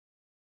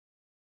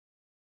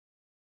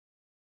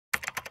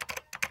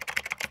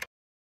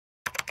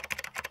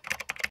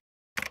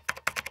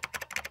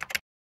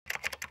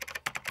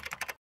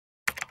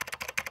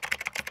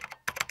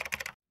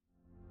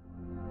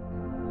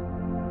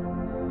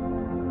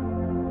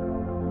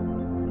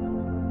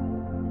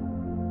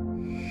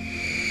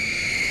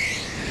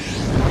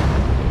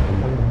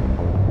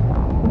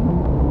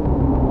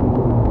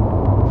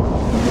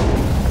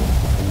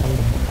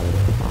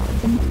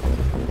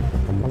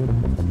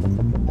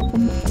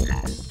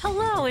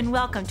and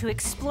welcome to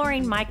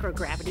Exploring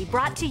Microgravity,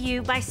 brought to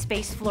you by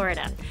Space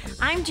Florida.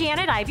 I'm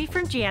Janet Ivy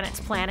from Janet's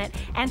Planet,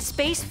 and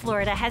Space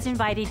Florida has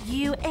invited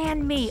you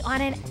and me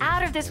on an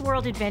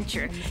out-of-this-world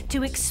adventure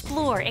to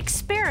explore,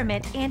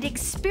 experiment, and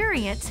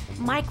experience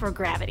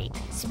microgravity.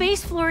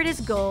 Space Florida's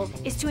goal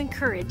is to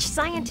encourage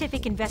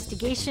scientific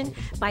investigation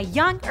by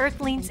young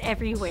Earthlings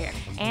everywhere,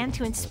 and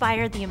to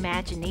inspire the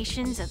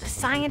imaginations of the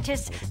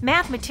scientists,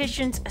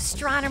 mathematicians,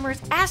 astronomers,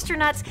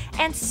 astronauts,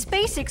 and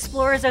space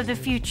explorers of the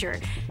future.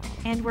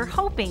 And we're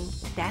hoping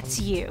that's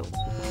you.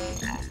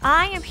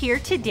 I am here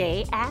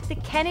today at the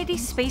Kennedy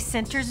Space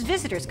Center's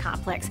Visitors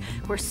Complex,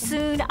 where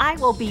soon I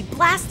will be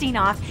blasting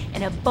off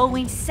in a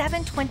Boeing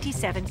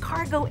 727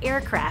 cargo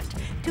aircraft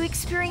to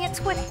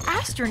experience what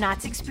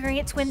astronauts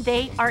experience when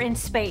they are in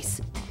space: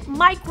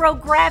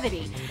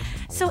 microgravity.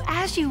 So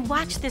as you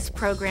watch this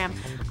program,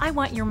 I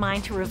want your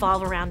mind to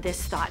revolve around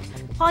this thought.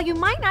 While you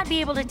might not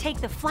be able to take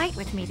the flight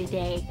with me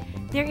today,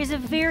 there is a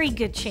very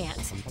good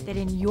chance that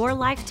in your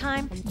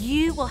lifetime,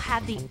 you will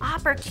have the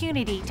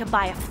opportunity to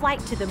buy a flight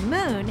to the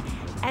moon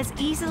as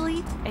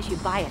easily as you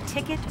buy a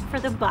ticket for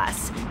the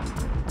bus.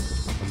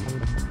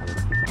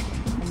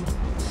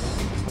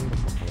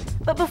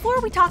 But before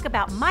we talk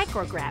about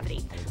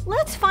microgravity,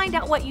 let's find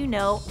out what you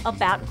know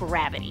about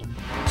gravity.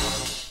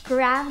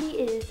 Gravity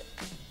is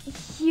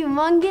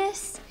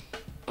humongous,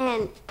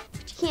 and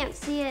you can't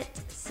see it,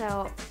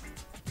 so...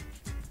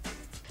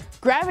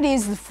 Gravity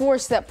is the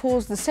force that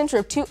pulls the center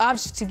of two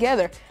objects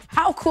together.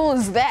 How cool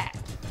is that?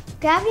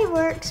 Gravity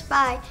works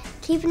by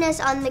keeping us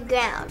on the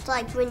ground.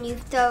 Like when you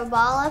throw a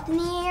ball up in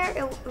the air,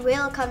 it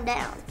will come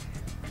down.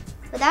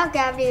 Without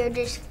gravity, it would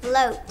just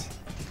float.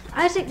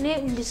 Isaac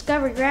Newton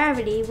discovered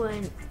gravity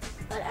when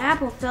an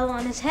apple fell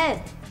on his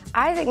head.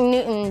 Isaac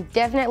Newton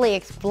definitely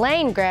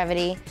explained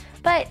gravity,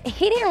 but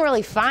he didn't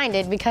really find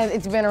it because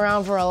it's been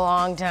around for a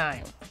long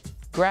time.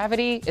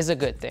 Gravity is a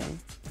good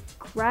thing.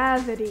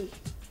 Gravity.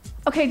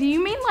 Okay, do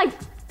you mean like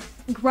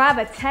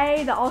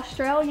Gravity, the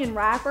Australian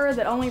rapper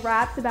that only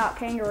raps about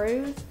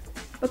kangaroos?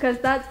 Because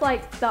that's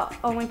like the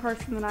only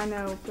person that I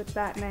know with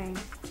that name.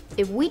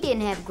 If we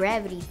didn't have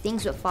gravity,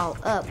 things would fall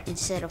up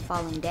instead of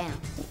falling down.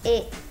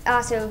 It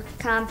also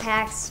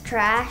compacts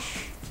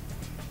trash,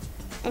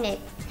 and it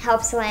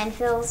helps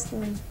landfills,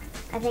 and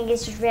I think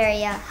it's just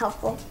very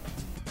helpful.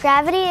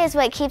 Gravity is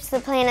what keeps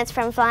the planets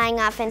from flying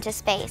off into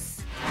space.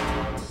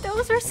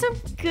 Those are some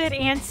good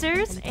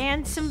answers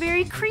and some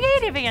very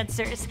creative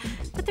answers,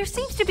 but there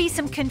seems to be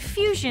some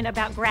confusion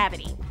about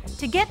gravity.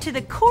 To get to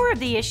the core of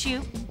the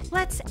issue,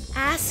 let's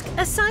ask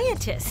a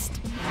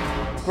scientist.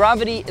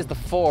 Gravity is the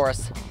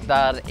force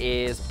that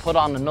is put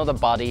on another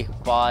body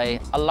by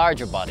a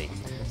larger body.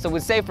 So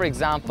we'd say, for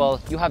example,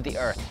 you have the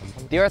Earth.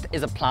 The Earth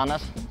is a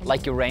planet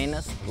like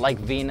Uranus, like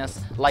Venus,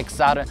 like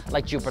Saturn,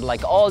 like Jupiter,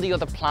 like all the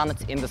other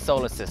planets in the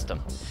solar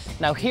system.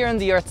 Now here on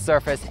the Earth's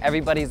surface,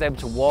 everybody's able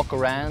to walk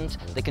around,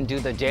 they can do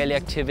their daily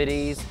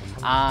activities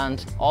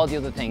and all the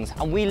other things.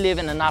 And we live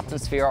in an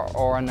atmosphere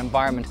or an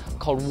environment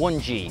called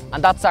 1G,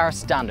 and that's our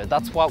standard.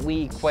 That's what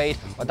we equate,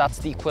 or that's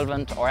the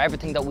equivalent, or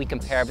everything that we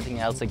compare everything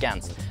else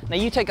against. Now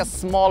you take a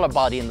smaller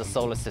body in the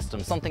solar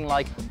system, something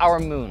like our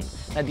moon.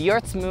 Now the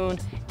Earth's moon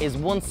is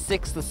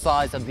 1/6 the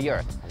size of the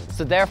Earth.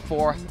 So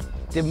therefore,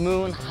 the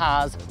moon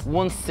has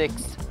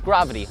 1/6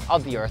 gravity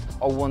of the Earth,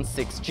 or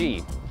 1/6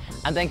 G.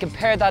 And then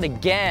compare that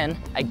again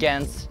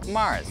against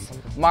Mars.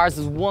 Mars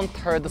is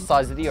 1/3 the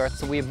size of the Earth,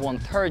 so we have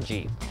 1/3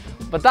 G.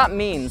 But that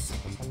means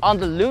on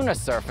the lunar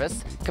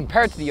surface,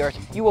 compared to the Earth,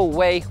 you will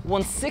weigh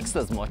 1/6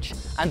 as much,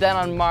 and then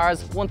on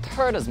Mars,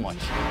 1/3 as much.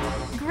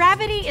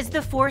 Gravity is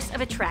the force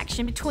of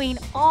attraction between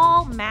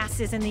all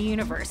masses in the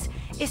universe,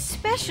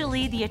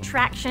 especially the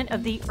attraction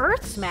of the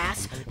Earth's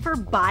mass for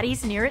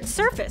bodies near its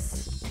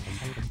surface.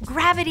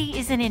 Gravity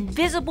is an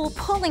invisible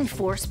pulling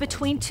force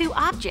between two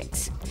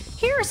objects.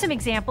 Here are some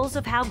examples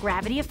of how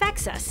gravity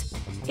affects us.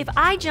 If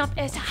I jump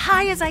as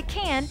high as I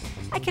can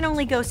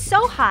only go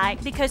so high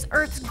because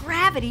Earth's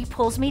gravity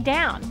pulls me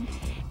down.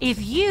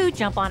 If you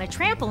jump on a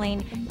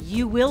trampoline,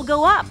 you will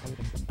go up,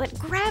 but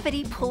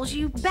gravity pulls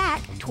you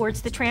back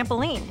towards the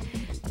trampoline.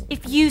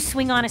 If you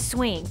swing on a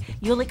swing,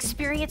 you'll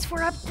experience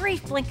for a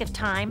brief blink of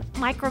time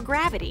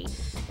microgravity,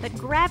 but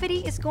gravity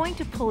is going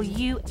to pull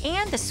you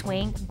and the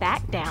swing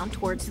back down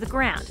towards the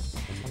ground.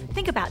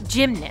 Think about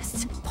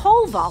gymnasts,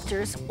 pole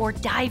vaulters, or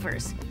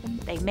divers.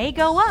 They may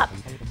go up,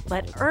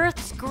 but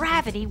Earth's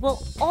gravity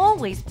will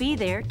always be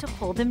there to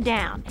pull them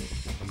down.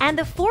 And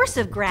the force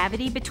of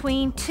gravity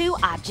between two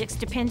objects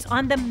depends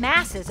on the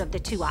masses of the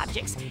two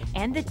objects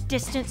and the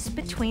distance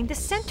between the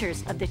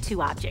centers of the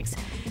two objects.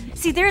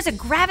 See, there's a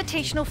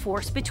gravitational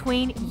force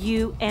between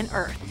you and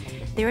Earth.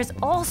 There is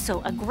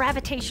also a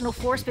gravitational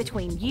force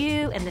between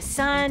you and the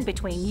sun,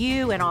 between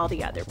you and all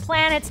the other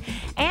planets,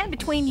 and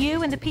between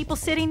you and the people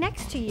sitting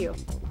next to you.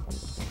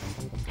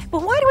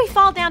 But why do we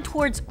fall down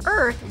towards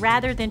Earth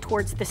rather than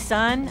towards the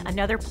sun,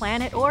 another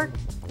planet, or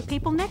the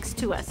people next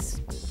to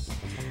us?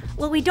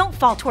 Well, we don't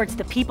fall towards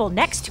the people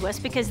next to us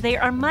because they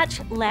are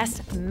much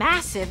less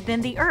massive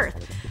than the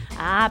Earth.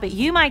 But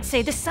you might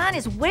say the sun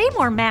is way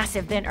more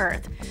massive than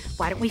Earth.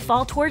 Why don't we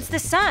fall towards the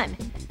sun?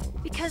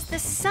 Because the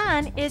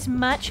sun is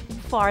much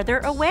farther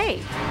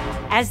away.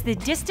 As the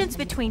distance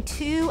between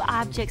two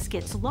objects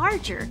gets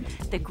larger,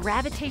 the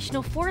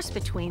gravitational force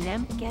between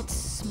them gets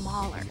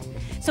smaller.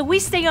 So we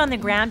stay on the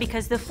ground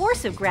because the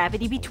force of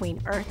gravity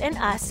between Earth and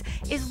us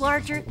is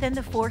larger than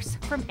the force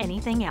from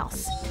anything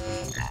else.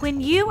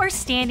 When you are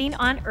standing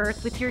on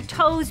Earth with your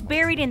toes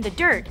buried in the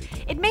dirt,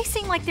 it may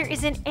seem like there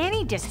isn't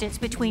any distance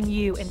between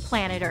you and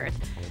planet Earth.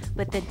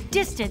 But the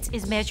distance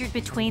is measured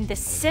between the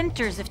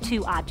centers of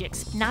two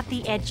objects, not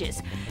the edges.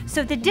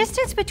 So the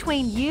distance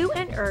between you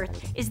and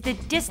Earth is the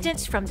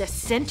distance from the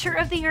center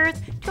of the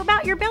Earth to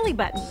about your belly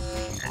button.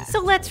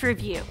 So let's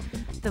review.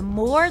 The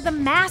more the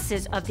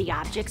masses of the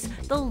objects,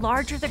 the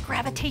larger the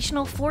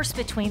gravitational force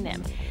between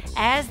them.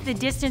 As the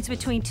distance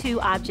between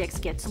two objects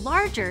gets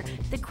larger,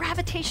 the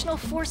gravitational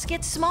force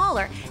gets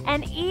smaller.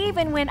 And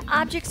even when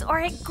objects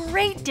are at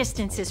great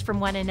distances from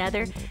one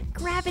another,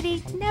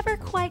 gravity never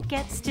quite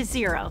gets to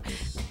zero.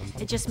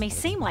 It just may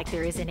seem like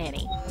there isn't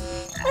any.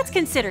 Let's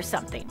consider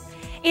something.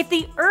 If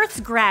the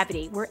Earth's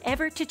gravity were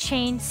ever to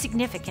change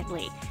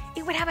significantly,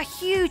 it would have a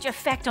huge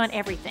effect on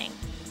everything.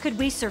 Could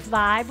we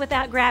survive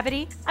without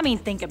gravity? I mean,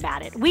 think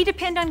about it. We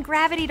depend on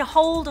gravity to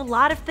hold a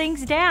lot of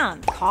things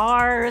down.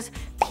 Cars,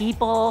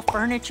 people,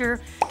 furniture,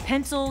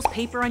 pencils,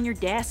 paper on your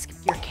desk,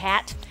 your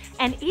cat,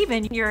 and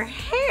even your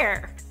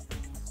hair.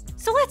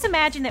 So let's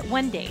imagine that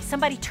one day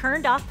somebody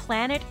turned off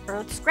planet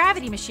Earth's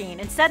gravity machine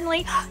and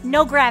suddenly,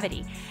 no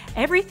gravity.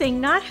 Everything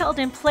not held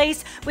in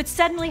place would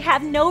suddenly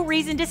have no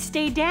reason to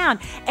stay down.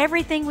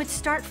 Everything would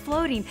start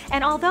floating.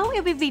 And although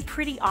it would be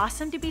pretty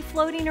awesome to be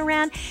floating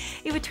around,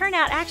 it would turn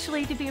out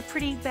actually to be a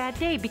pretty bad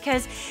day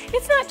because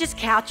it's not just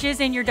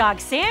couches and your dog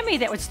Sammy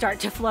that would start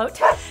to float.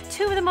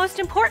 Two of the most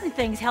important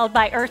things held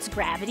by Earth's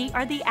gravity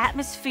are the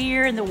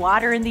atmosphere and the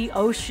water in the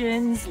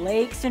oceans,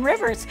 lakes, and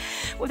rivers.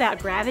 Without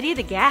gravity,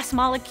 the gas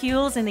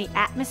molecules in the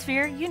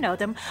atmosphere, you know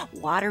them,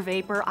 water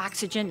vapor,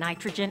 oxygen,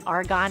 nitrogen,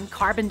 argon,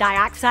 carbon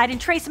dioxide,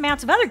 and trace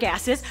amounts of other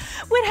gases,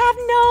 would have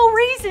no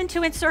reason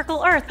to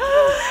encircle Earth.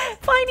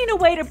 Finding a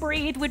way to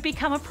breathe would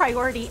become a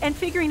priority, and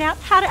figuring out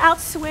how to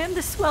outswim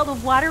the swell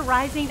of water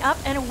rising up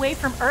and away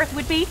from Earth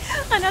would be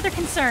another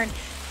concern.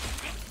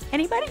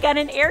 Anybody got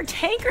an air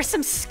tank or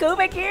some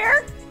scuba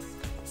gear?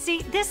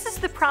 See, this is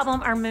the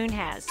problem our moon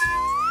has.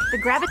 The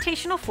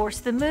gravitational force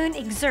the moon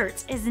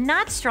exerts is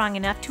not strong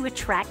enough to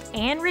attract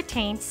and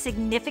retain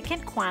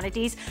significant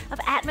quantities of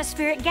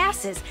atmospheric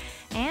gases.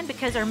 And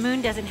because our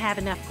moon doesn't have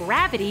enough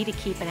gravity to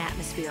keep an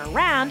atmosphere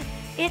around,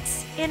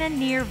 it's in a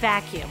near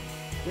vacuum.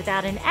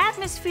 Without an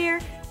atmosphere,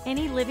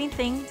 any living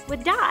thing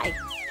would die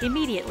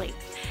immediately.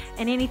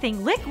 And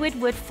anything liquid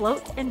would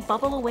float and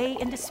bubble away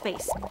into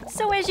space.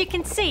 So as you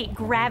can see,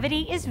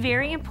 gravity is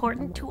very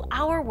important to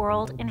our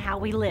world and how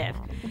we live.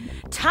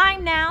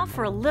 Time now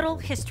for a little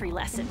history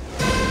lesson.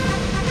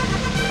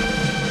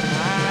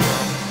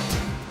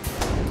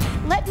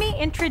 Let me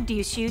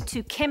introduce you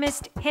to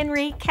chemist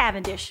Henry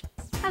Cavendish.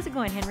 How's it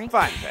going, Henry?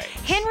 Fine, thanks.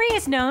 Henry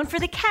is known for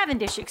the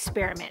Cavendish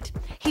experiment.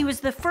 He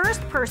was the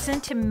first person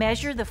to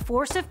measure the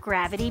force of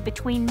gravity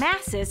between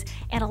masses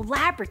in a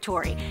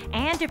laboratory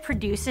and to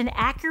produce an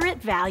accurate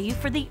value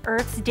for the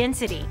Earth's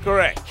density.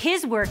 Correct.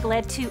 His work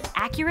led to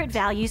accurate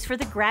values for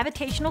the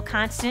gravitational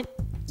constant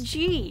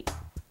G.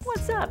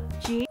 What's up,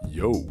 G?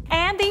 Yo.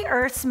 And the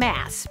Earth's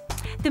mass.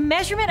 The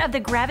measurement of the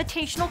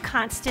gravitational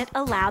constant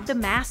allowed the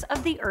mass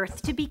of the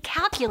Earth to be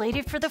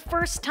calculated for the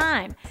first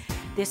time.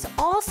 This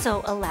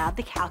also allowed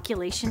the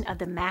calculation of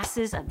the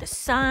masses of the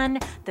Sun,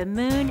 the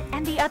Moon,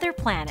 and the other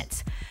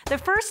planets. The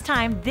first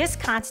time this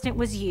constant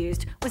was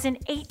used was in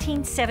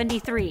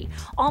 1873,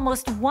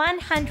 almost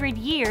 100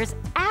 years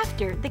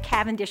after the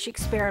Cavendish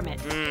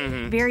experiment.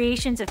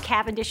 Variations of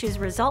Cavendish's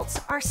results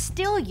are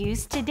still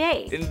used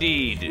today.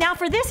 Indeed. Now,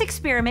 for this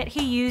experiment,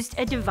 he used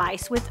a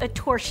device with a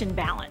torsion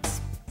balance,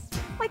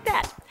 like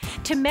that,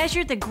 to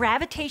measure the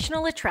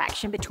gravitational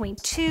attraction between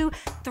two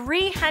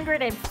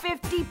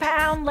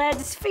 350-pound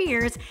lead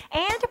spheres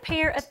and a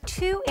pair of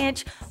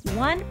 2-inch,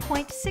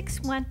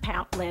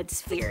 1.61-pound lead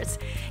spheres.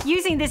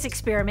 Using this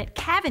experiment,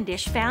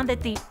 Cavendish found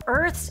that the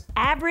Earth's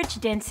average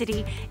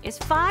density is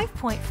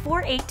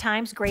 5.48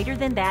 times greater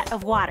than that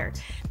of water.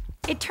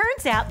 It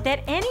turns out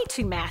that any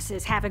two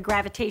masses have a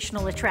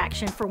gravitational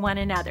attraction for one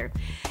another.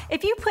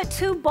 If you put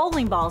two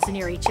bowling balls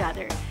near each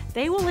other,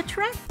 they will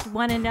attract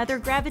one another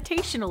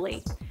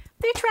gravitationally.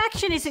 The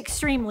attraction is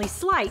extremely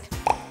slight,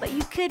 but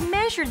you could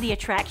measure the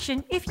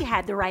attraction if you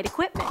had the right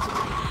equipment.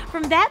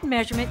 From that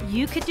measurement,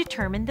 you could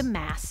determine the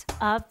mass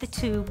of the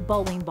two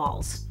bowling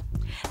balls.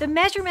 The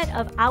measurement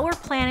of our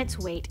planet's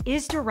weight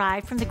is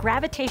derived from the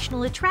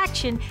gravitational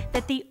attraction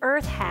that the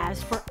Earth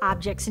has for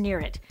objects near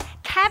it.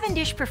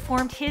 Cavendish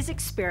performed his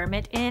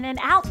experiment in an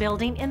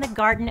outbuilding in the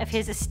garden of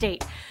his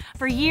estate.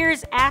 For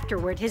years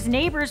afterward, his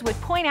neighbors would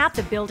point out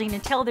the building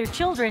and tell their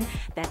children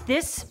that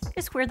this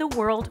is where the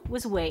world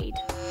was weighed.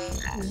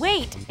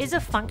 Weight is a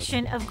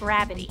function of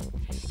gravity.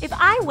 If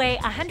I weigh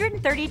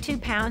 132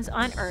 pounds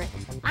on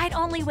Earth, I'd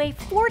only weigh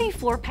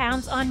 44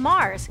 pounds on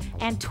Mars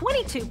and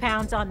 22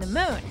 pounds on the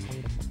Moon.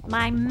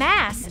 My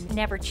mass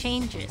never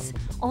changes,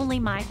 only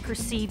my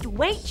perceived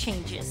weight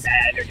changes.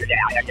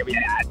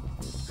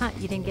 Huh,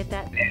 you didn't get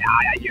that?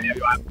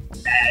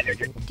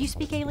 Do you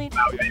speak alien?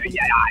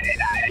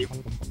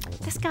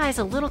 This guy's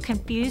a little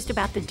confused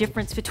about the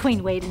difference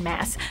between weight and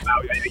mass.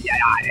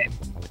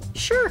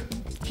 Sure,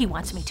 he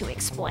wants me to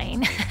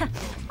explain.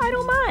 I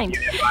don't mind.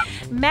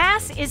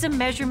 Mass is a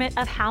measurement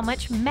of how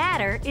much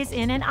matter is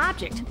in an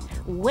object.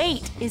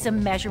 Weight is a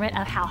measurement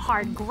of how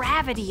hard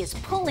gravity is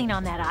pulling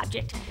on that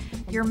object.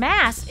 Your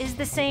mass is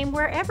the same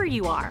wherever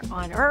you are,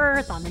 on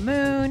Earth, on the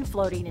moon,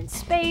 floating in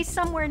space,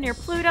 somewhere near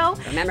Pluto.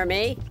 Remember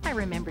me? I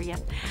remember you.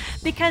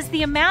 Because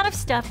the amount of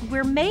stuff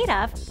we're made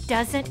of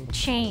doesn't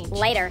change.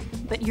 Later.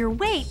 But your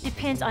weight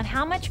depends on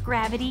how much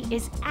gravity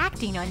is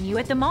acting on you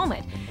at the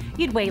moment.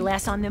 You'd weigh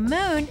less on the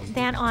moon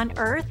than on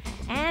Earth,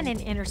 and in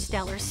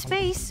interstellar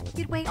space,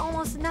 you'd weigh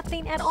almost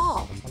nothing at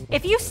all.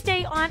 If you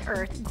stay on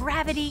Earth,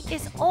 gravity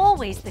is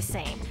always the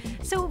same.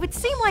 So it would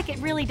seem like it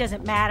really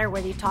doesn't matter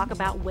whether you talk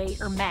about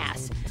weight or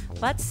mass.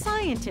 But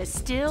scientists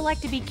still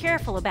like to be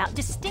careful about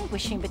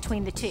distinguishing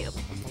between the two.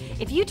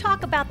 If you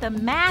talk about the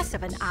mass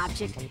of an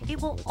object,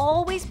 it will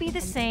always be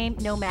the same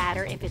no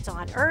matter if it's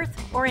on Earth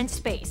or in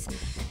space.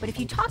 But if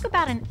you talk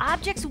about an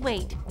object's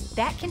weight,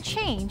 that can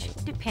change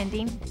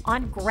depending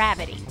on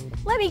gravity.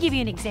 Let me give you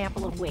an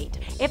example of weight.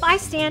 If I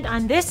stand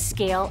on this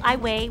scale, I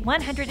weigh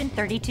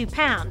 132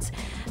 pounds.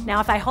 Now,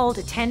 if I hold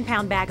a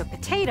 10-pound bag of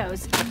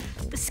potatoes,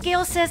 the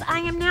scale says I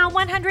am now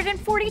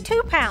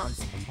 142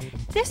 pounds.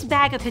 This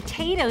bag of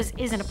potatoes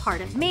isn't a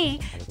part of me,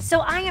 so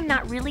I am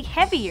not really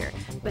heavier,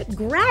 but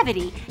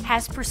gravity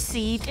has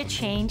perceived a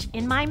change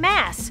in my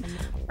mass.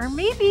 Or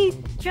maybe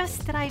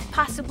just that I've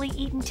possibly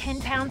eaten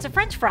 10 pounds of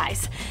French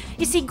fries.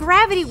 You see,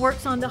 gravity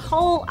works on the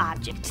whole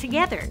object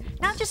together,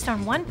 not just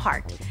on one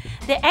part.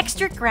 The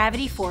extra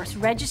gravity force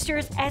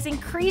registers as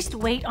increased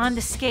weight on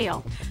the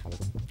scale.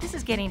 This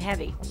is getting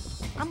heavy.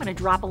 I'm gonna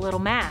drop a little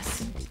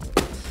mass.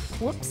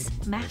 Whoops,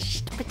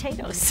 mashed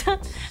potatoes.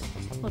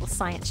 Little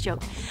science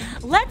joke.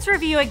 Let's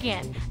review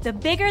again. The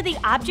bigger the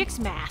object's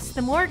mass,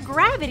 the more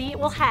gravity it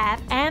will have,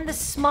 and the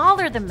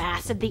smaller the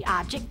mass of the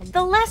object,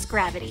 the less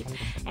gravity.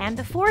 And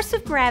the force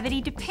of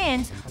gravity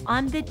depends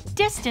on the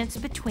distance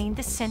between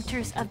the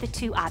centers of the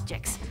two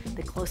objects.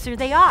 The closer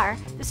they are,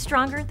 the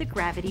stronger the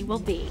gravity will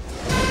be.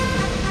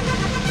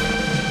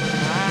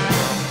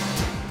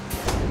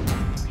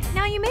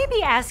 Now you may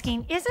be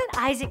asking, isn't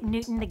Isaac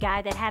Newton the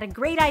guy that had a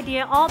great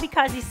idea all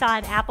because he saw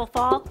an apple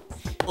fall?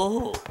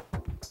 Oh.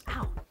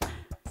 Ow.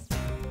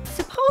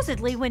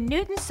 Supposedly, when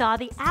Newton saw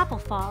the apple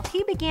fall,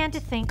 he began to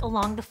think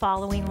along the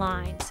following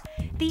lines.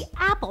 The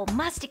apple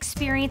must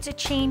experience a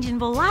change in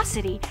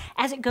velocity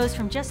as it goes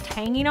from just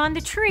hanging on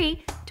the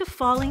tree to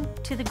falling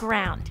to the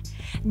ground.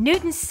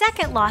 Newton's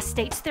second law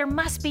states there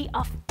must be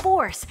a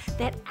force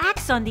that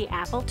acts on the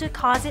apple to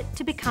cause it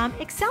to become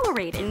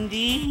accelerated.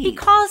 Indeed. He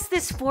calls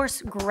this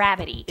force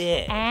gravity,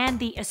 Yeah. and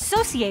the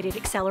associated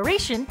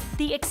acceleration,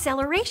 the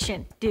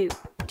acceleration due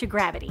to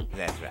gravity.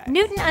 That's right.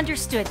 Newton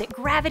understood that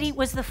gravity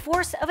was the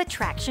force of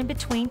attraction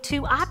between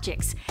two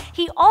objects.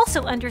 He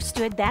also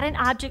understood that an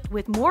object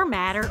with more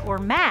matter or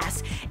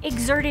mass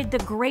exerted the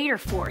greater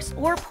force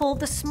or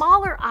pulled the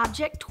smaller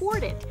object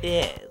toward it.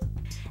 Yes.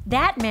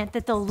 That meant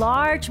that the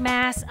large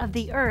mass of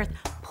the Earth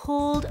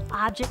pulled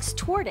objects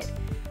toward it.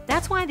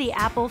 That's why the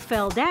apple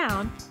fell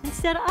down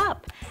instead of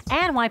up,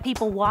 and why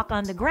people walk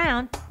on the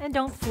ground and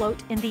don't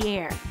float in the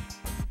air.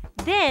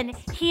 Then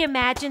he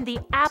imagined the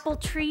apple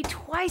tree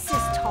twice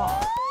as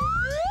tall.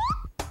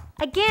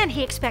 Again,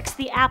 he expects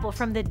the apple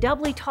from the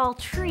doubly tall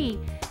tree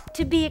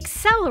to be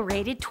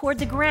accelerated toward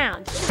the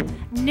ground.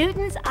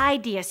 Newton's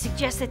idea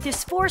suggests that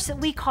this force that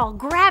we call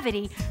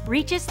gravity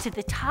reaches to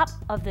the top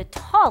of the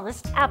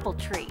tallest apple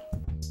tree.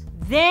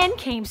 Then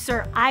came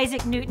Sir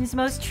Isaac Newton's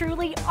most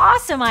truly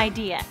awesome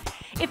idea.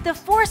 If the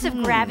force of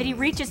gravity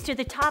reaches to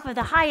the top of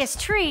the highest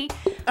tree,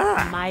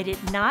 might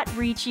it not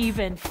reach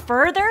even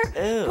further?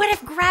 What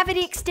if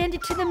gravity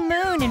extended to the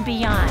moon and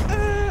beyond?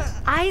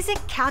 Isaac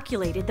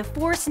calculated the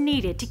force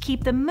needed to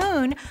keep the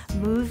moon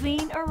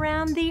moving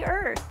around the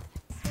Earth.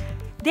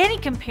 Then he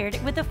compared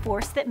it with the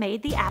force that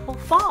made the apple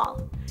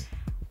fall.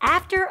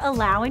 After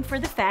allowing for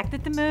the fact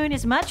that the moon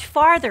is much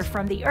farther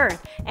from the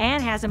Earth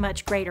and has a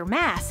much greater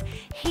mass,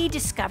 he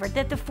discovered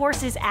that the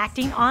forces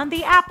acting on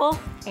the apple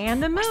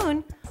and the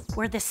moon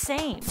were the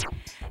same.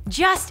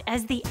 Just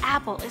as the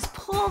apple is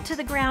pulled to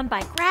the ground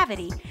by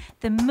gravity,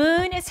 the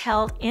moon is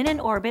held in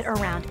an orbit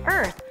around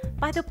Earth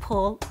by the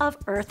pull of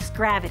Earth's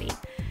gravity.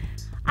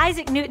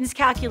 Isaac Newton's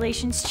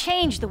calculations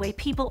changed the way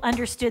people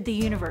understood the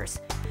universe.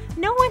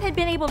 No one had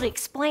been able to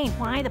explain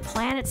why the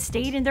planets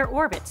stayed in their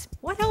orbits.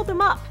 What held them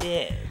up?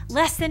 Yeah.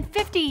 Less than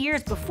 50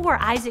 years before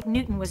Isaac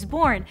Newton was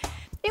born,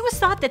 it was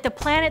thought that the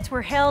planets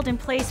were held in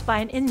place by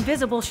an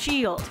invisible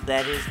shield.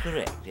 That is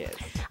correct, yes.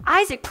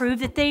 Isaac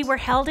proved that they were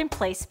held in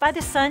place by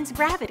the sun's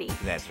gravity.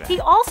 That's right. He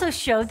also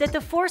showed that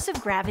the force of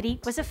gravity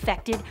was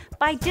affected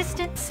by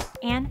distance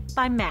and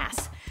by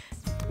mass.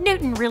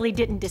 Newton really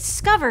didn't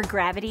discover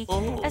gravity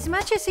as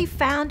much as he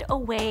found a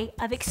way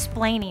of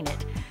explaining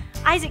it.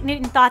 Isaac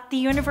Newton thought the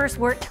universe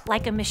worked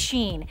like a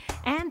machine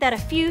and that a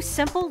few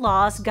simple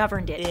laws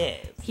governed it.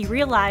 Yes. He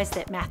realized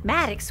that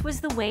mathematics was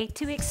the way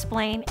to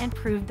explain and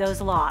prove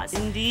those laws.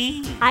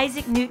 Indeed.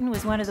 Isaac Newton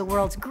was one of the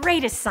world's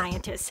greatest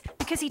scientists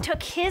because he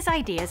took his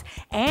ideas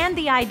and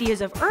the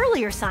ideas of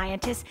earlier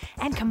scientists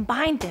and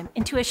combined them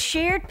into a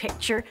shared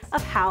picture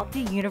of how the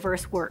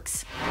universe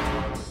works.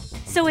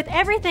 So with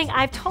everything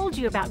I've told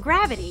you about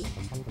gravity,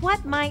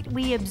 what might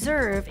we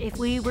observe if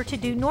we were to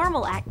do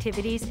normal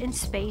activities in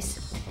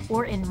space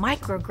or in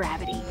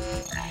microgravity?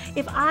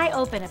 If I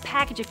open a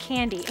package of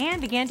candy and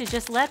begin to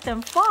just let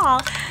them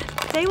fall,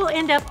 they will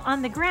end up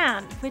on the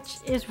ground, which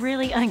is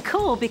really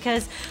uncool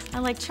because I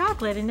like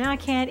chocolate and now I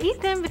can't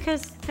eat them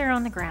because they're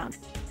on the ground.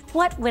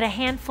 What would a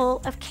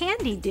handful of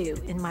candy do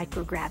in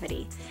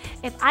microgravity?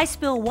 If I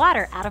spill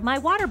water out of my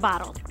water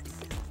bottle,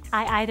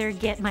 I either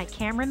get my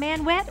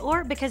cameraman wet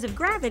or because of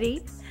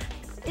gravity,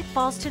 it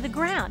falls to the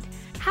ground.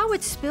 How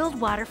would spilled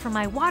water from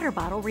my water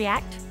bottle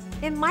react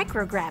in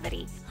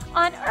microgravity?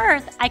 On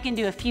Earth, I can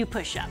do a few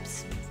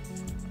push-ups.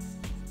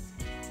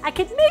 I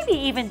could maybe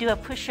even do a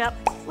push-up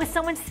with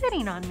someone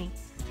sitting on me.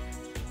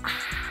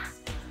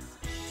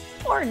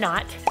 Or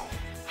not.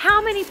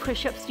 How many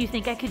push-ups do you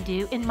think I could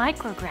do in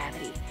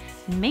microgravity?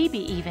 Maybe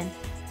even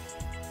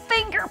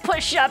finger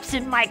push-ups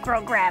in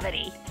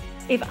microgravity.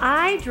 If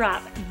I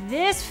drop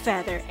this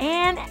feather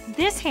and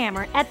this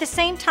hammer at the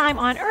same time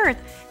on Earth,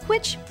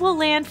 which will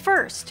land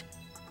first?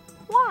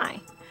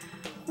 Why?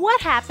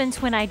 What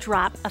happens when I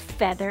drop a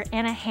feather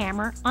and a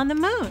hammer on the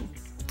moon?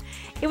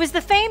 It was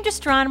the famed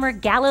astronomer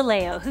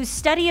Galileo whose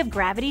study of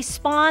gravity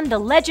spawned the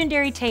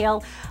legendary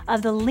tale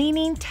of the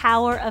Leaning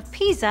Tower of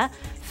Pisa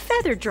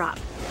feather drop.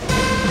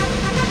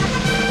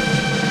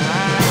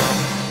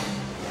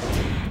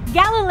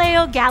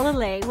 Galileo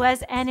Galilei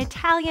was an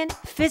Italian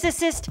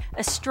physicist,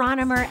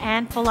 astronomer,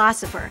 and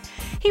philosopher.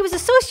 He was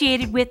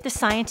associated with the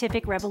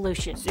scientific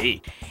revolution.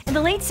 See. In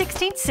the late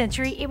 16th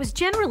century, it was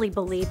generally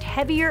believed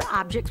heavier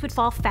objects would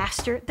fall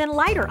faster than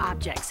lighter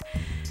objects.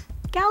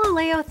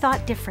 Galileo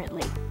thought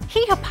differently.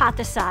 He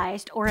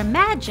hypothesized or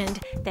imagined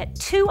that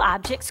two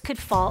objects could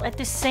fall at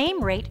the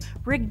same rate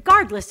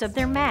regardless of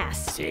their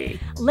mass. See.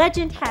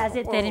 Legend has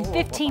it that in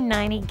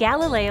 1590,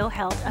 Galileo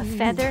held a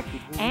feather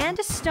and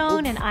a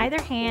stone in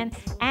either hand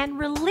and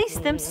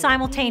released them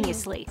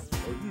simultaneously.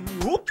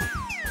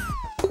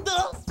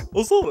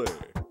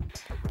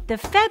 The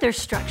feather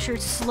structure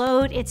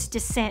slowed its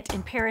descent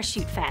in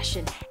parachute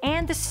fashion,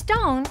 and the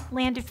stone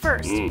landed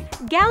first.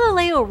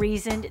 Galileo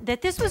reasoned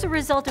that this was a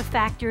result of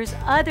factors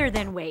other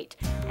than weight,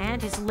 and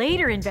his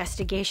later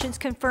investigations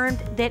confirmed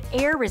that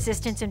air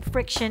resistance and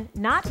friction,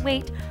 not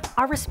weight,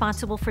 are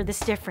responsible for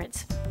this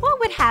difference. What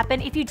would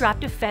happen if you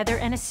dropped a feather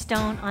and a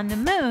stone on the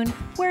moon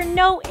where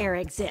no air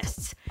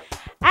exists?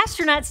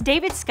 Astronauts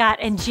David Scott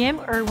and Jim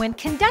Irwin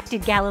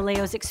conducted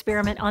Galileo's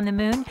experiment on the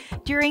moon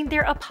during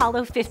their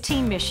Apollo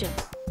 15 mission.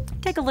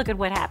 Take a look at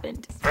what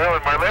happened. Well,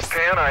 in my left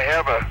hand I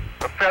have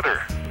a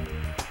feather.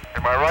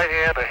 In my right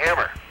hand a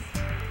hammer.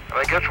 And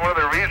I guess one of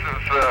the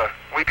reasons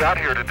we got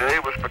here today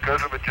was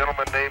because of a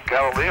gentleman named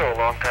Galileo a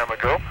long time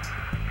ago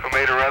who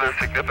made a rather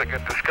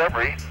significant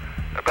discovery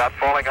about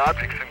falling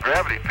objects in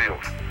gravity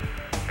fields.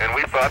 And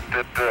we thought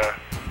that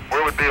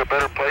where would be a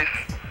better place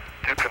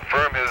to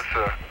confirm his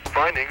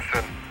findings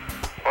than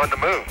on the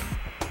moon.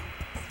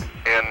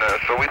 And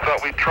so we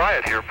thought we'd try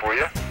it here for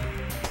you.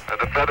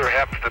 The feather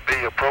happens to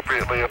be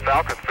appropriately a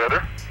falcon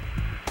feather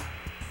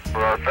for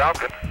our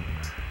falcon.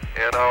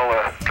 And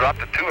I'll drop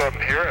the two of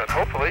them here and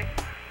hopefully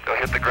they'll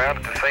hit the ground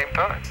at the same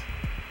time.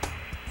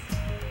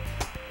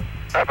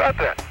 How about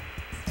that?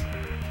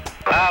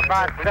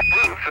 Which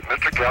proves that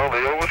Mr.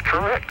 Galileo was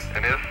correct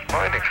in his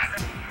findings.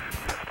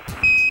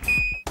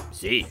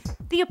 See.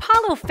 The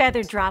Apollo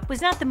feather drop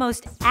was not the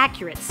most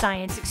accurate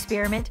science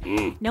experiment.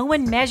 No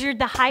one measured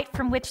the height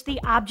from which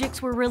the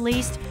objects were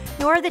released,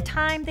 nor the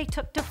time they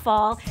took to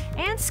fall,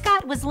 and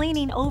Scott was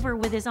leaning over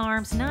with his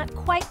arms not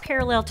quite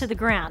parallel to the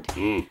ground.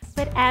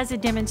 But as a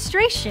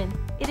demonstration,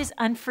 it is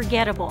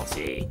unforgettable,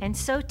 and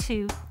so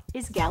too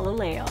is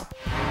Galileo.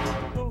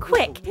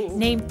 Quick,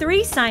 name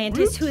 3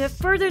 scientists who have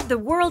furthered the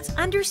world's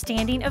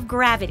understanding of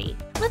gravity.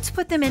 Let's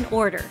put them in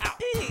order.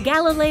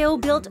 Galileo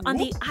built on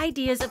the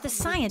ideas of the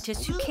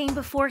scientists who came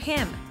before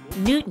him.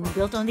 Newton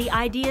built on the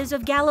ideas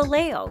of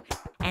Galileo.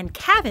 And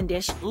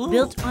Cavendish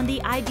built on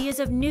the ideas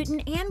of Newton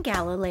and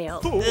Galileo.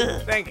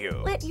 Thank you.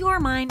 Let your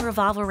mind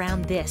revolve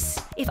around this.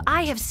 If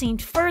I have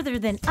seemed further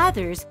than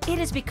others, it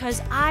is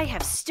because I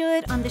have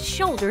stood on the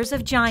shoulders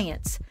of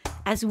giants.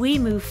 As we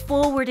move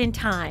forward in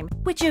time,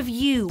 which of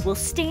you will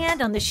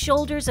stand on the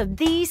shoulders of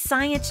these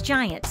science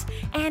giants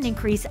and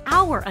increase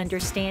our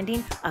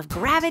understanding of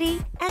gravity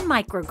and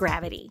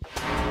microgravity?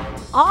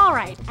 All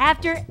right,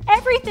 after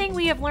everything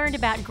we have learned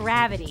about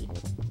gravity,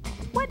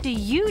 what do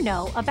you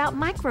know about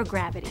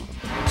microgravity?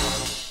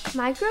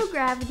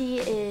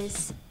 Microgravity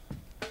is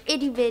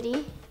itty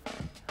bitty.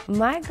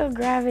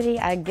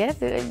 Microgravity, I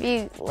guess it would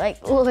be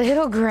like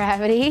little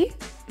gravity.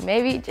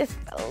 Maybe just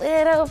a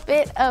little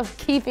bit of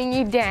keeping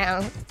you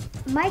down.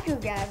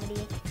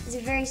 Microgravity Is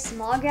it very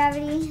small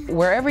gravity?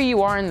 Wherever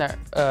you are in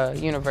the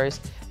universe,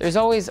 there's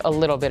always a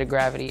little bit of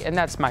gravity, and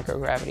that's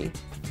microgravity.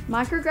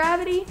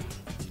 Microgravity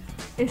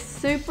is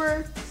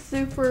super,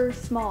 super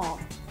small.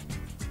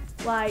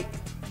 Like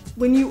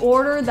when you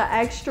order the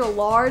extra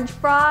large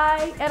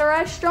fry at a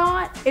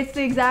restaurant, it's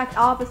the exact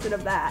opposite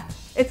of that.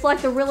 It's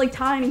like the really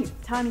tiny,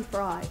 tiny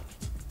fry.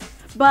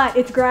 But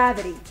it's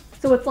gravity,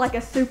 so it's like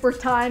a super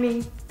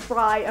tiny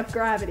fry of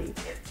gravity.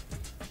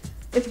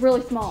 It's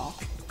really small.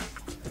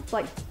 It's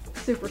like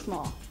super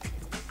small.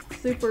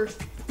 Super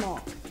small.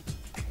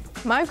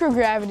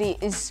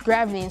 Microgravity is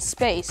gravity in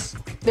space.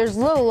 There's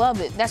little of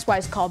it, that's why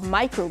it's called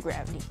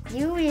microgravity.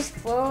 You just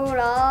float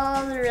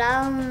all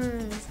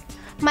around.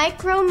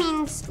 Micro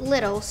means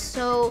little,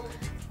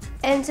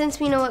 and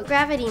since we know what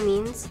gravity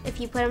means, if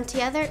you put them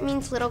together, it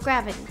means little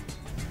gravity.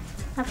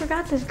 I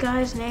forgot this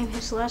guy's name.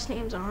 His last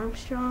name's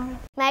Armstrong.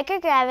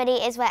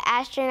 Microgravity is what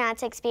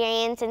astronauts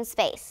experience in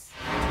space.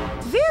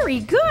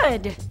 Very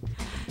good.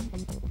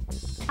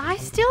 I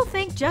still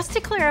think, just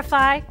to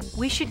clarify,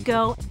 we should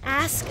go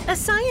ask a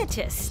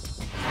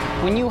scientist.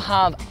 When you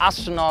have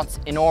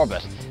astronauts in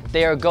orbit,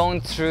 they are going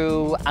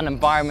through an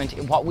environment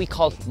in what we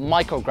call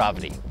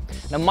microgravity.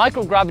 Now,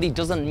 microgravity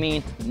doesn't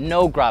mean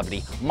no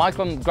gravity.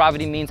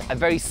 Microgravity means a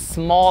very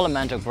small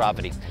amount of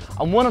gravity.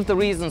 And one of the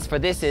reasons for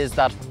this is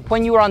that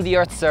when you are on the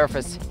Earth's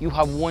surface, you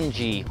have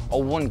 1g,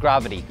 or 1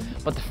 gravity.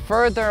 But the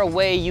further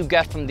away you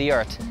get from the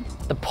Earth,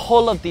 the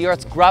pull of the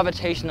Earth's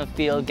gravitational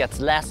field gets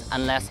less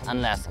and less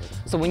and less.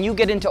 So when you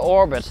get into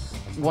orbit,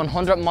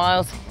 100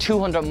 miles,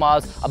 200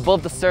 miles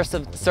above the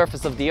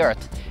surface of the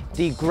Earth,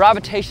 the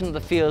gravitational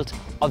field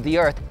of the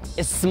Earth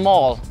is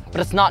small,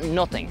 but it's not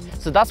nothing.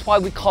 So that's why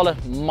we call it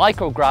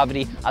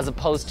microgravity as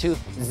opposed to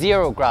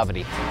zero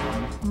gravity.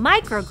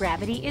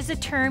 Microgravity is a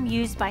term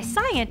used by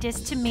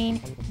scientists to mean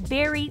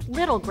very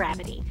little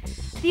gravity.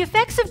 The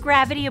effects of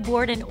gravity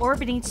aboard an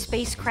orbiting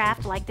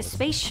spacecraft like the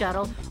Space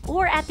Shuttle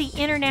or at the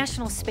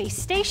International Space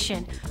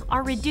Station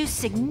are reduced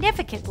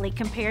significantly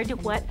compared to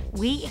what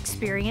we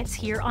experience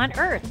here on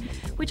Earth,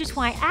 which is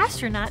why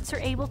astronauts are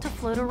able to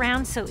float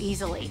around so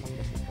easily.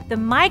 The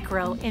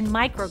micro in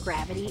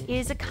microgravity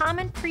is a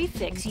common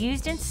prefix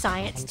used in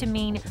science to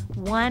mean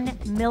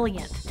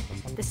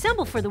 1/1,000,000th. The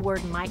symbol for the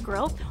word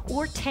micro,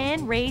 or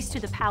 10 raised to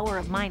the power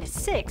of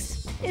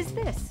 -6, is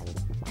this.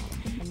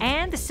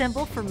 And the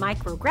symbol for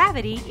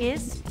microgravity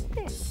is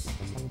this.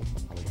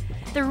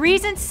 The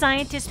reason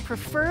scientists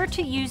prefer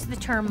to use the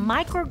term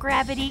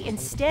microgravity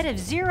instead of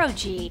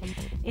 0g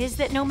is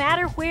that no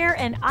matter where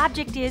an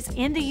object is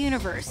in the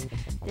universe,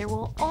 there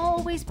will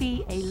always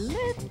be a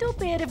little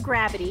bit of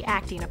gravity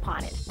acting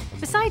upon it.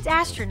 Besides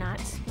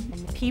astronauts,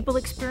 people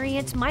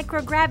experience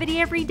microgravity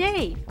every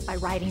day by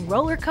riding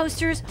roller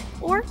coasters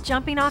or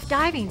jumping off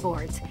diving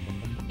boards.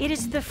 It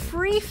is the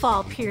free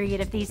fall period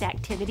of these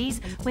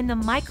activities when the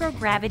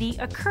microgravity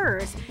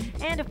occurs,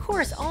 and of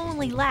course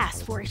only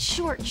lasts for a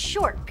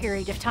short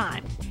period of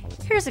time.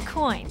 Here's a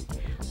coin.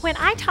 When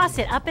I toss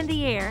it up in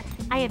the air,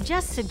 I have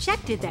just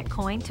subjected that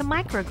coin to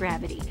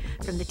microgravity.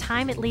 From the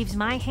time it leaves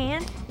my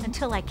hand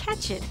until I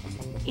catch it,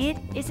 it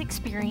is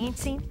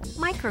experiencing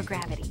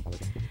microgravity.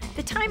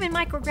 The time in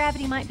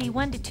microgravity might be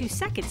 1 to 2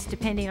 seconds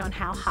depending on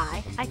how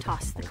high I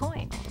toss the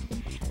coin.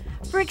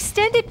 For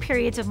extended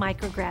periods of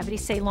microgravity,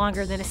 say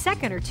longer than a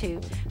second or two,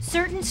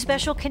 certain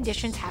special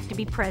conditions have to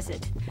be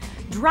present.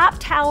 Drop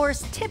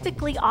towers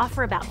typically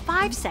offer about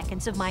 5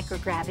 seconds of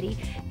microgravity,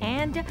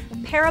 and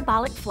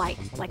parabolic flight,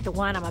 like the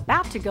one I'm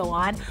about to go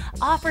on,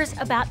 offers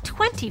about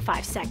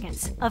 25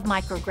 seconds of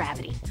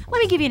microgravity.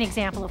 Let me give you an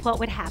example of what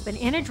would happen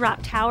in a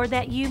drop tower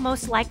that you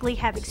most likely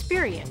have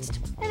experienced: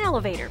 an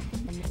elevator.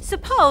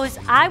 Suppose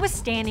I was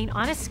standing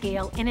on a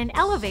scale in an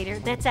elevator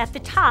that's at the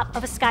top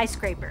of a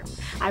skyscraper.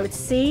 I would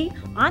see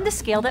on the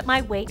scale that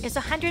my weight is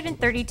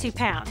 132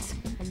 pounds.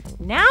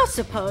 Now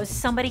suppose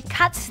somebody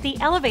cuts the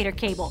elevator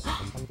cable.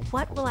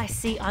 What will I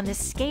see on the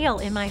scale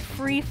in my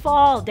free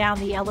fall down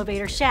the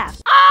elevator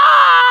shaft?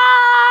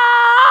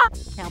 Ah!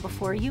 Now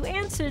before you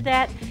answer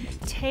that,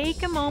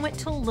 take a moment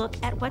to look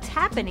at what's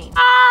happening.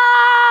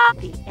 Ah!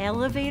 The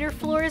elevator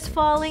floor is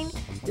falling,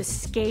 the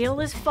scale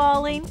is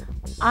falling,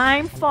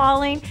 I'm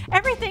falling,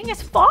 everything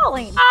is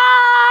falling. Ah!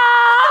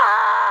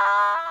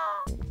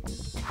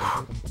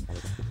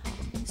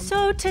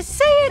 So to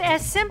say it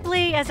as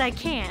simply as I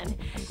can,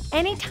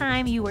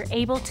 anytime you are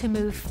able to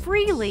move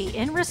freely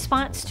in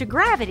response to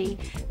gravity,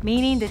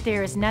 meaning that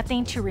there is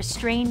nothing to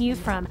restrain you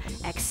from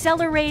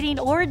accelerating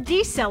or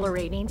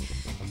decelerating,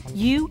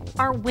 you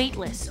are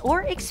weightless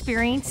or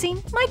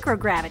experiencing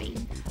microgravity.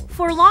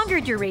 For longer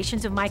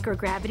durations of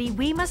microgravity,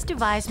 we must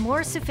devise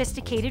more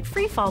sophisticated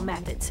freefall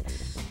methods.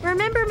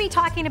 Remember me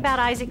talking about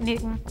Isaac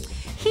Newton?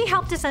 He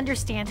helped us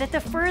understand that the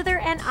further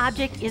an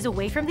object is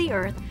away from the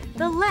Earth,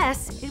 the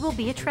less it will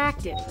be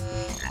attracted.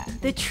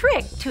 The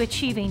trick to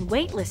achieving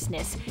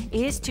weightlessness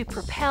is to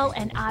propel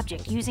an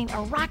object using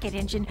a rocket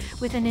engine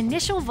with an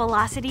initial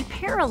velocity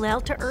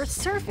parallel to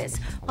Earth's surface,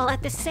 while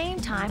at the same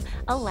time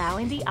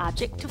allowing the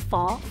object to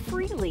fall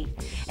freely.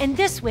 In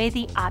this way,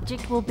 the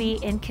object will be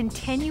in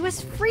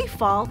continuous free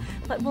fall,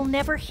 but will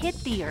never hit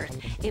the Earth.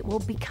 It will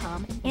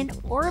become in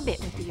orbit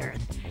with the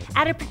Earth.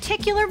 At a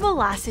particular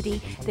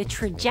velocity, the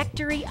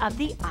trajectory of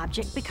the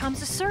object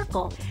becomes a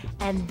circle,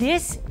 and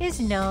this is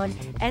known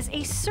as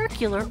a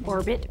circular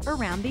orbit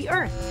around the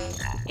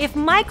Earth. If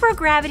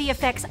microgravity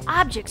affects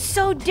objects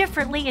so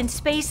differently in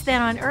space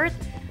than on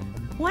Earth,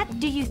 what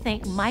do you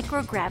think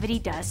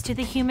microgravity does to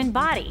the human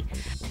body?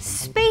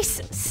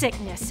 Space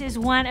sickness is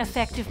one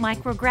effect of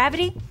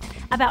microgravity.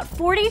 About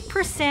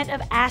 40%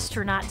 of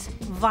astronauts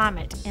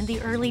vomit in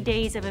the early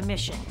days of a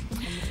mission.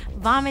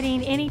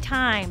 Vomiting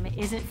anytime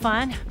isn't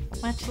fun,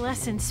 much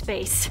less in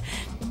space.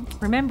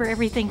 Remember,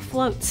 everything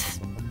floats.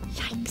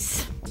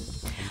 Yikes.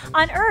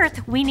 On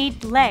Earth, we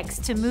need legs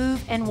to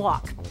move and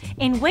walk.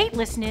 In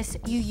weightlessness,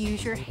 you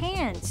use your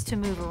hands to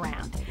move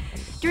around.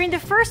 During the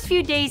first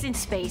few days in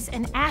space,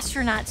 an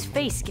astronaut's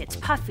face gets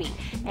puffy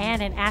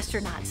and an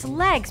astronaut's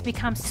legs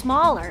become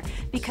smaller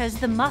because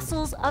the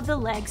muscles of the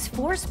legs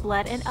force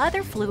blood and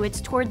other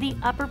fluids toward the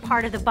upper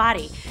part of the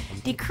body,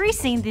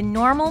 decreasing the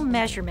normal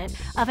measurement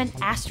of an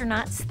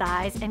astronaut's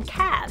thighs and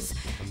calves.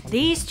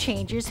 These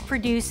changes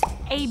produce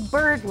a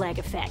bird leg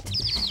effect.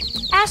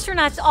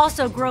 Astronauts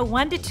also grow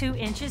 1 to 2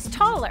 inches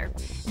taller.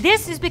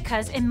 This is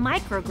because in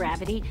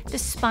microgravity, the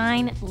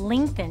spine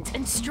lengthens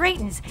and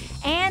straightens,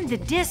 and the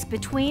disc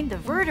between the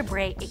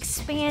vertebrae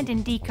expand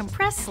and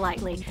decompress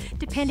slightly,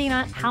 depending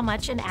on how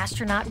much an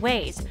astronaut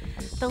weighs.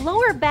 The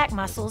lower back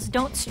muscles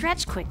don't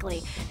stretch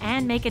quickly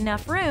and make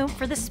enough room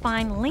for the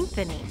spine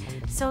lengthening,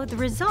 so the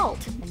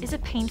result is a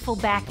painful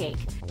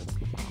backache.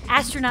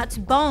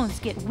 Astronauts' bones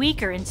get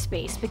weaker in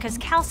space because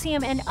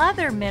calcium and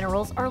other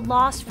minerals are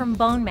lost from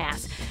bone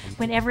mass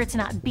whenever it's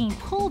not being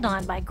pulled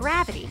on by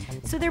gravity,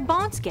 so their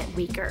bones get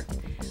weaker.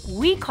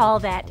 We call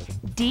that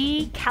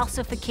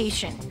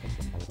decalcification.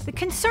 The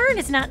concern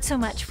is not so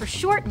much for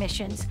short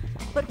missions,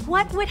 but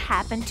what would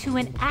happen to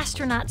an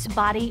astronaut's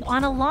body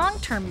on a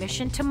long-term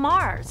mission to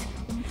Mars?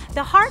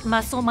 The heart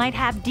muscle might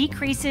have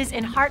decreases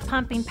in heart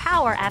pumping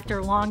power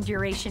after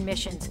long-duration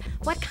missions.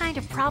 What kind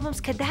of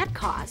problems could that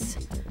cause?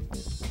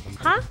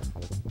 Huh?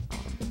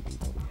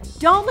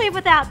 Don't leave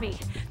without me.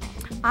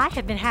 I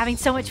have been having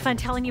so much fun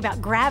telling you about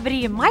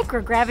gravity and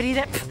microgravity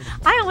that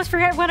I almost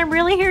forget what I'm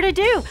really here to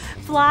do.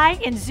 Fly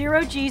in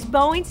zero-G's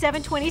Boeing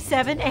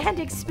 727 and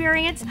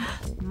experience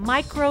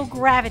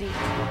microgravity.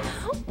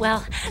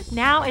 Well,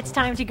 now it's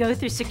time to go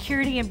through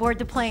security and board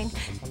the plane.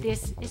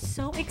 This is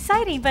so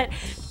exciting, but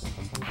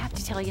I have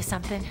to tell you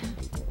something.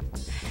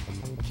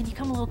 Can you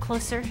come a little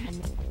closer?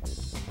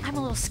 I'm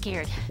a little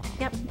scared.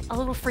 Yep, a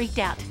little freaked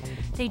out.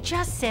 They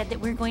just said that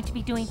we're going to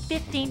be doing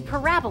 15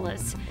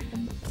 parabolas.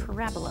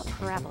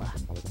 Parabola.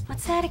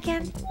 What's that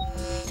again?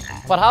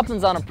 What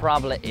happens on a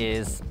parabola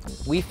is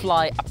we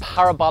fly a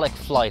parabolic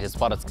flight is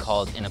what it's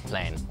called in a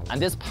plane. And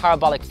this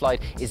parabolic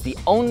flight is the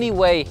only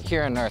way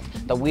here on Earth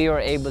that we are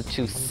able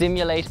to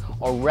simulate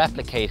or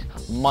replicate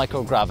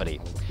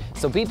microgravity.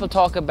 So people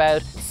talk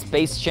about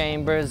space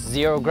chambers,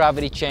 zero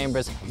gravity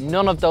chambers,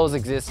 none of those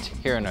exist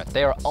here on Earth.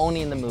 They are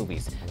only in the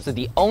movies. So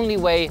the only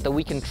way that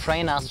we can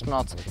train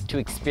astronauts to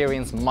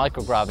experience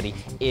microgravity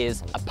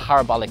is a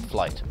parabolic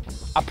flight.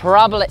 A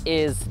parabola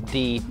is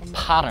the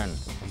pattern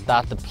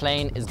that the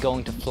plane is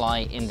going to fly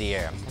in the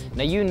air.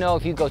 Now you know,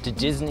 if you go to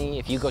Disney,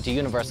 if you go to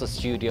Universal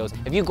Studios,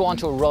 if you go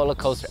onto a roller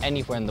coaster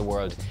anywhere in the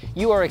world,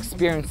 you are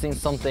experiencing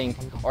something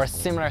or a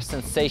similar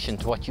sensation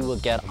to what you will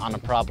get on a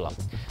parabola.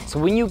 So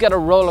when you get a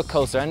roller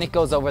coaster and it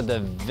goes over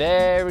the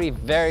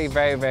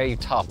very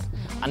top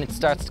and it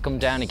starts to come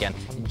down again,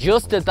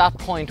 just at that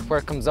point where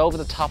it comes over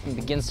the top and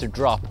begins to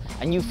drop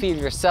and you feel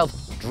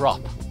yourself drop.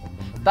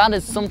 That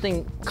is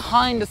something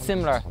kind of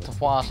similar to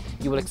what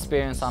you will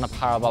experience on a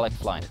parabolic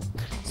flight.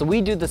 So we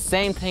do the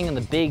same thing in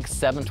the big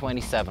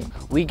 727.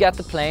 We get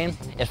the plane,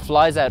 it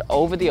flies out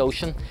over the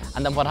ocean,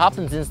 and then what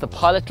happens is the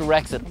pilot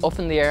directs it up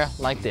in the air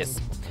like this.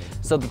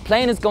 So the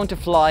plane is going to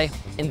fly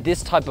in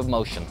this type of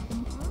motion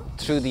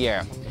through the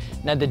air.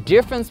 Now the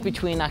difference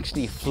between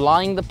actually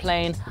flying the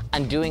plane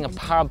and doing a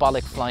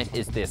parabolic flight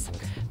is this.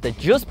 That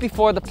just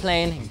before the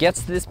plane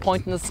gets to this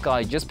point in the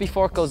sky, just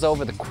before it goes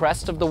over the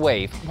crest of the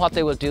wave, what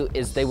they will do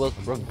is they will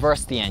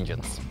reverse the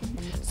engines.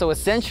 So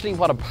essentially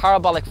what a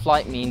parabolic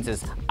flight means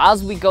is,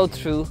 as we go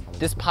through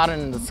this pattern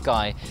in the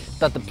sky,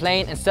 that the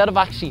plane, instead of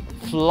actually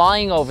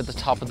flying over the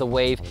top of the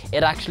wave,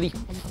 it actually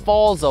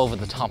falls over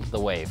the top of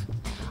the wave.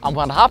 And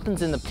what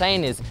happens in the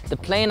plane is, the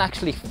plane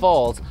actually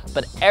falls,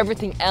 but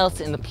everything else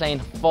in the plane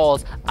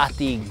falls at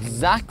the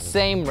exact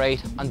same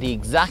rate and the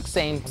exact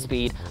same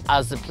speed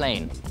as the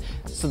plane.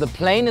 So the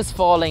plane is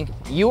falling,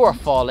 you are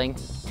falling,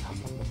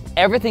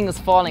 everything is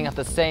falling at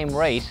the same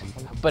rate,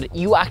 but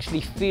you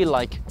actually feel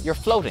like you're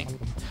floating.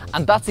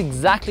 And that's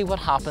exactly what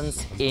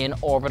happens in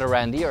orbit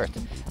around the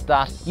Earth,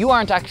 that you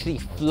aren't actually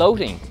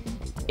floating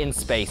in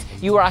space.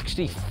 You are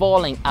actually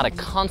falling at a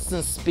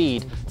constant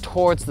speed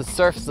towards the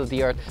surface of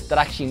the Earth that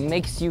actually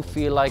makes you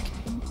feel like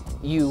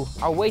you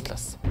are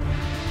weightless.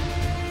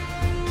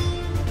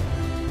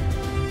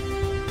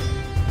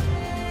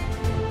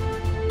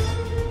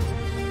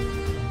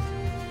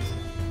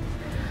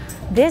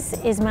 This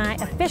is my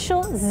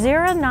official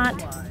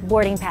zero-knot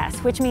boarding pass,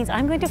 which means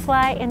I'm going to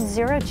fly in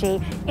zero-G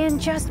in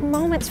just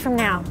moments from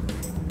now.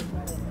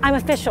 I'm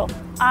official.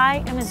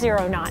 I am a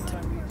zero-knot.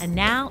 And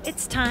now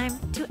it's time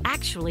to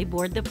actually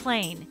board the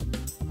plane.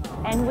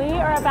 And we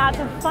are about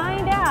to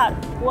find out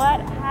what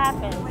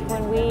happens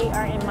when we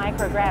are in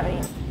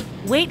microgravity.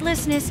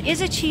 Weightlessness is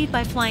achieved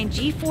by flying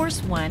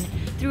G-Force 1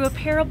 through a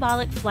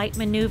parabolic flight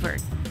maneuver.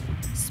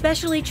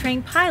 Specially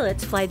trained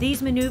pilots fly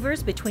these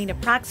maneuvers between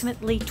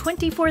approximately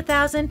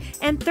 24,000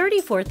 and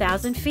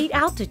 34,000 feet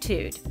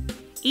altitude.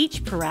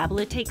 Each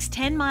parabola takes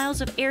 10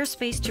 miles of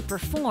airspace to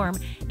perform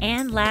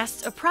and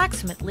lasts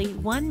approximately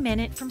 1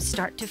 minute from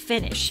start to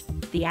finish.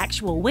 The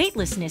actual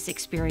weightlessness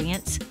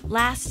experience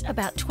lasts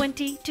about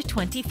 20 to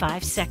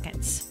 25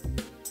 seconds.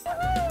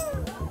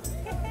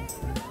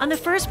 On the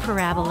first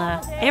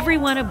parabola,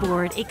 everyone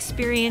aboard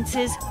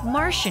experiences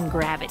Martian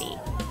gravity,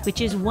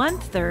 which is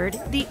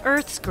 1/3 the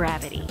Earth's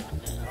gravity.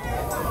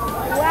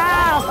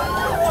 Wow,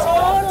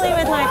 totally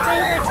with my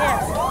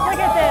fingertips. Look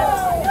at this.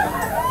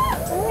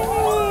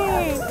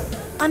 Whee!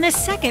 On the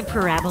second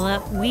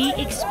parabola, we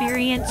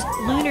experience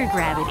lunar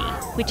gravity,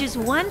 which is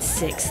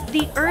 1/6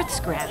 the Earth's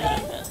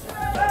gravity.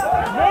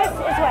 This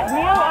is what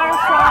Neil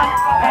Armstrong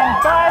and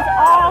Buzz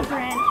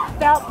Aldrin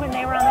felt when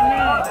they were on the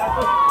moon.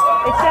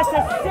 It's just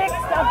 1/6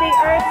 of the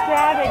Earth's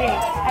gravity,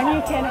 and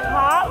you can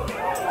hop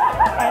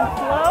and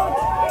float.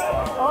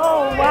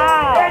 Oh,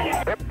 wow.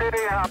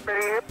 Hippity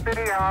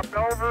hop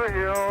over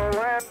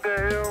hill and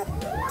dale.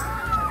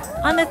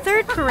 On the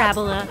third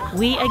parabola,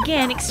 we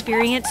again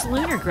experience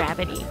lunar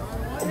gravity.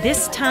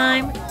 This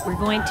time, we're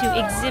going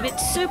to exhibit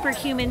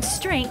superhuman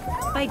strength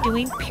by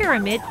doing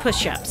pyramid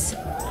push-ups.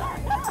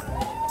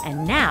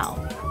 And now,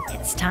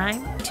 it's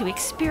time to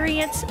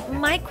experience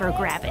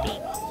microgravity.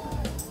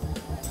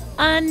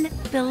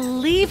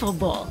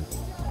 Unbelievable!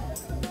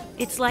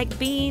 It's like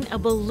being a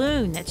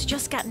balloon that's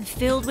just gotten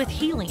filled with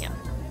helium.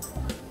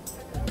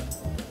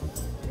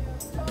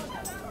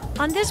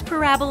 On this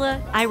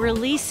parabola, I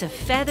release a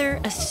feather,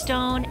 a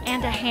stone,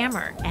 and a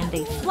hammer, and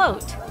they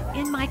float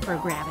in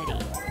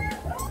microgravity.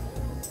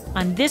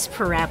 On this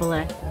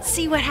parabola,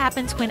 see what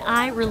happens when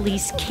I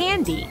release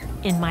candy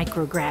in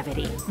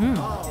microgravity.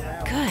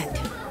 Good.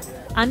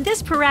 On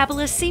this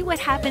parabola, see what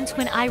happens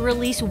when I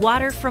release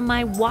water from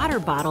my water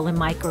bottle in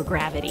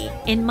microgravity.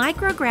 In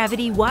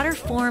microgravity, water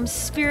forms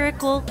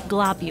spherical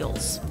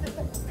globules.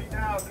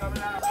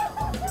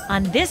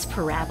 On this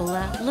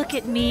parabola, look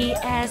at me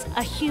as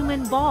a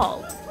human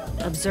ball.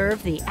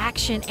 Observe the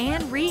action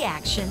and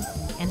reaction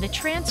and the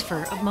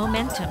transfer of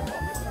momentum.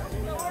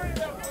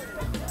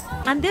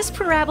 On this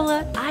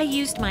parabola, I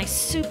used my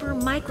super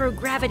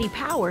microgravity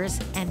powers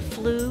and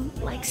flew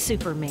like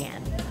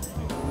Superman.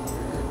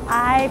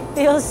 I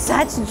feel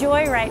such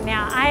joy right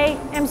now. I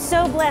am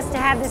so blessed to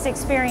have this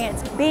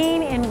experience.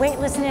 Being in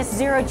weightlessness,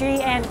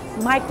 zero-G, and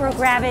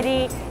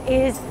microgravity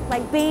is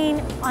like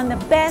being on the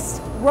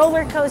best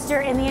roller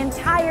coaster in the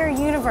entire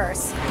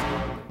universe.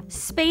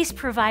 Space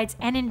provides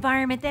an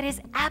environment that is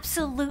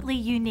absolutely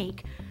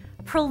unique.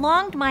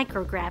 Prolonged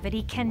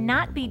microgravity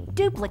cannot be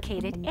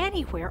duplicated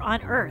anywhere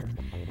on Earth.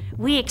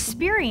 We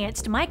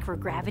experienced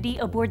microgravity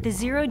aboard the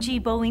zero-G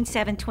Boeing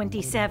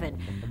 727,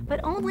 but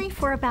only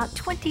for about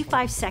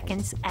 25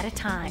 seconds at a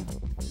time.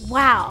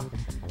 Wow!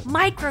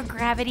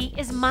 Microgravity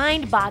is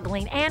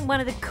mind-boggling and one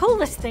of the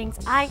coolest things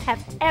I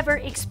have ever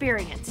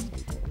experienced.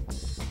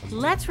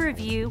 Let's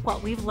review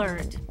what we've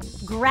learned.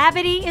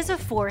 Gravity is a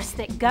force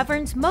that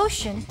governs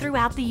motion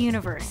throughout the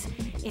universe.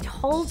 It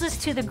holds us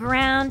to the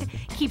ground,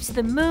 keeps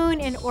the moon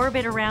in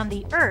orbit around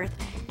the Earth,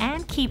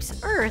 and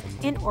keeps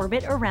Earth in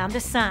orbit around the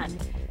sun.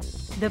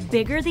 The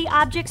bigger the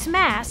object's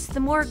mass, the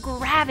more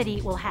gravity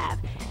it will have,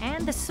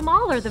 and the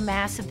smaller the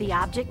mass of the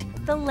object,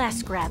 the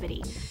less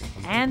gravity.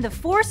 And the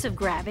force of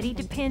gravity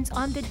depends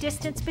on the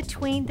distance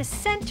between the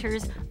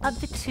centers of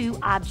the two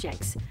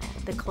objects.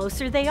 The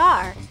closer they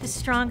are, the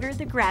stronger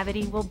the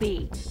gravity will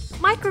be.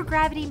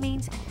 Microgravity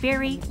means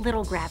very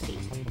little gravity.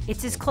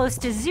 It's as close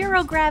to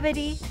zero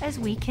gravity as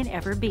we can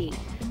ever be.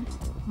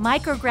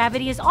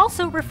 Microgravity is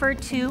also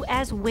referred to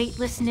as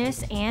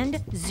weightlessness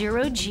and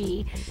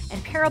zero-G,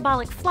 and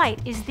parabolic flight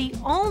is the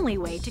only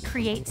way to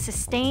create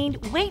sustained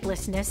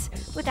weightlessness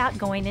without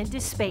going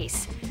into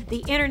space.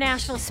 The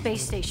International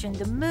Space Station,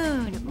 the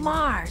Moon,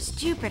 Mars,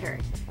 Jupiter,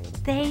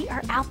 they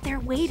are out there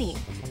waiting.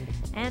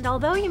 And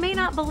although you may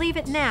not believe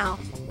it now,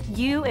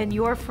 you and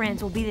your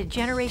friends will be the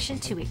generation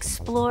to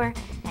explore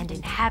and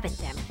inhabit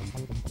them.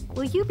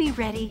 Will you be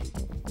ready?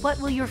 What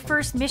will your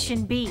first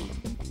mission be?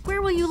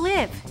 Where will you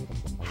live?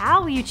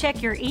 How will you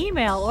check your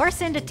email or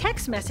send a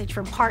text message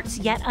from parts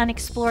yet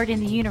unexplored in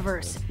the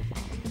universe?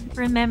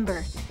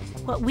 Remember,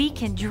 what we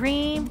can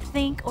dream,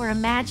 think, or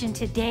imagine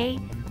today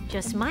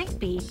just might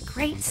be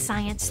great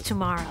science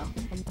tomorrow.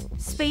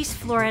 Space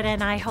Florida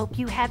and I hope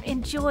you have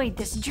enjoyed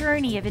this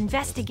journey of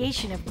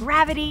investigation of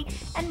gravity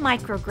and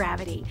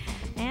microgravity.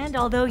 And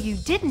although you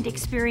didn't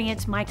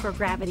experience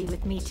microgravity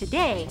with me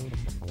today,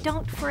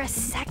 don't for a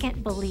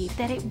second believe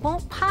that it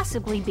won't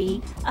possibly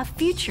be a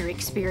future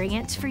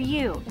experience for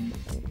you.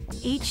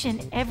 Each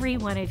and every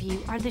one of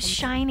you are the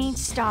shining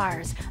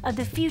stars of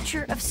the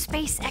future of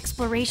space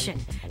exploration,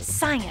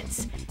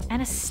 science,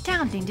 and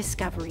astounding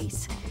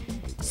discoveries.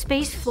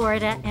 Space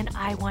Florida and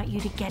I want you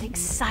to get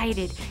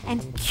excited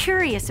and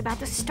curious about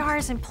the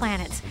stars and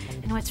planets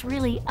and what's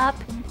really up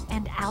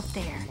and out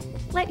there.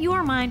 Let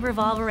your mind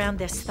revolve around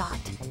this thought.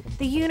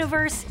 The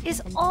universe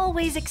is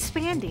always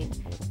expanding.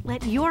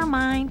 Let your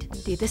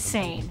mind do the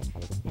same.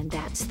 And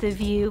that's the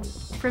view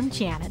from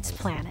Janet's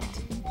planet.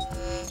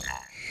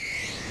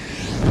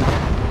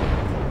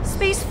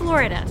 Space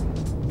Florida,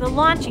 the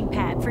launching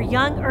pad for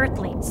young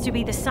Earthlings to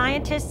be the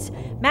scientists,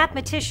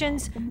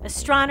 mathematicians,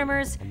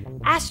 astronomers,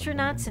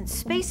 astronauts, and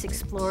space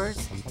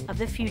explorers of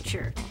the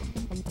future.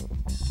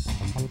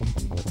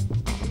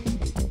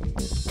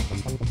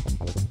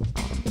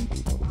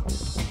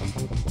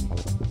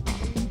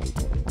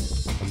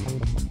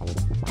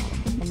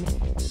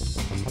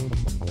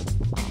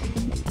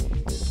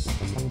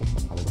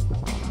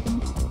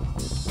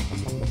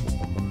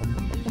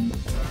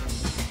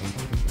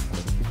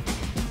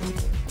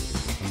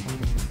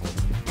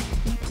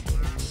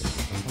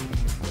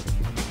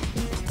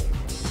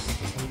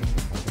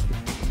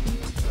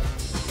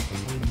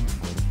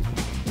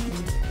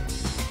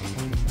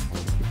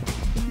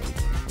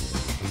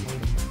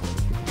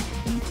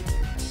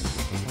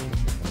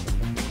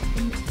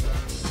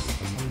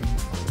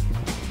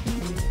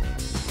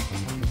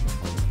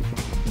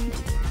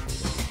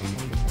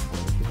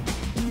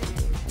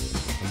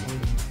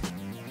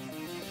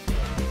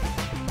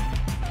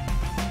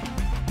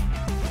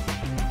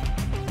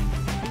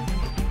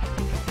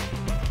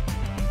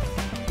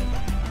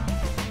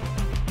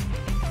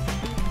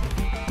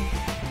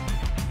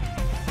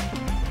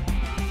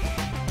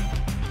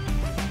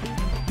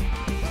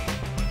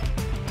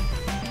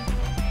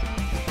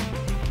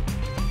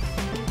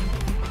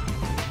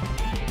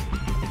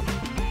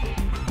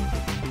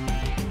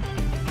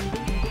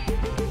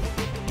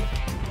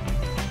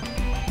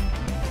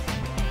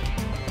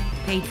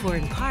 Paid for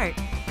in part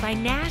by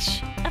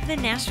Nash of the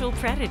Nashville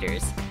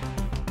Predators.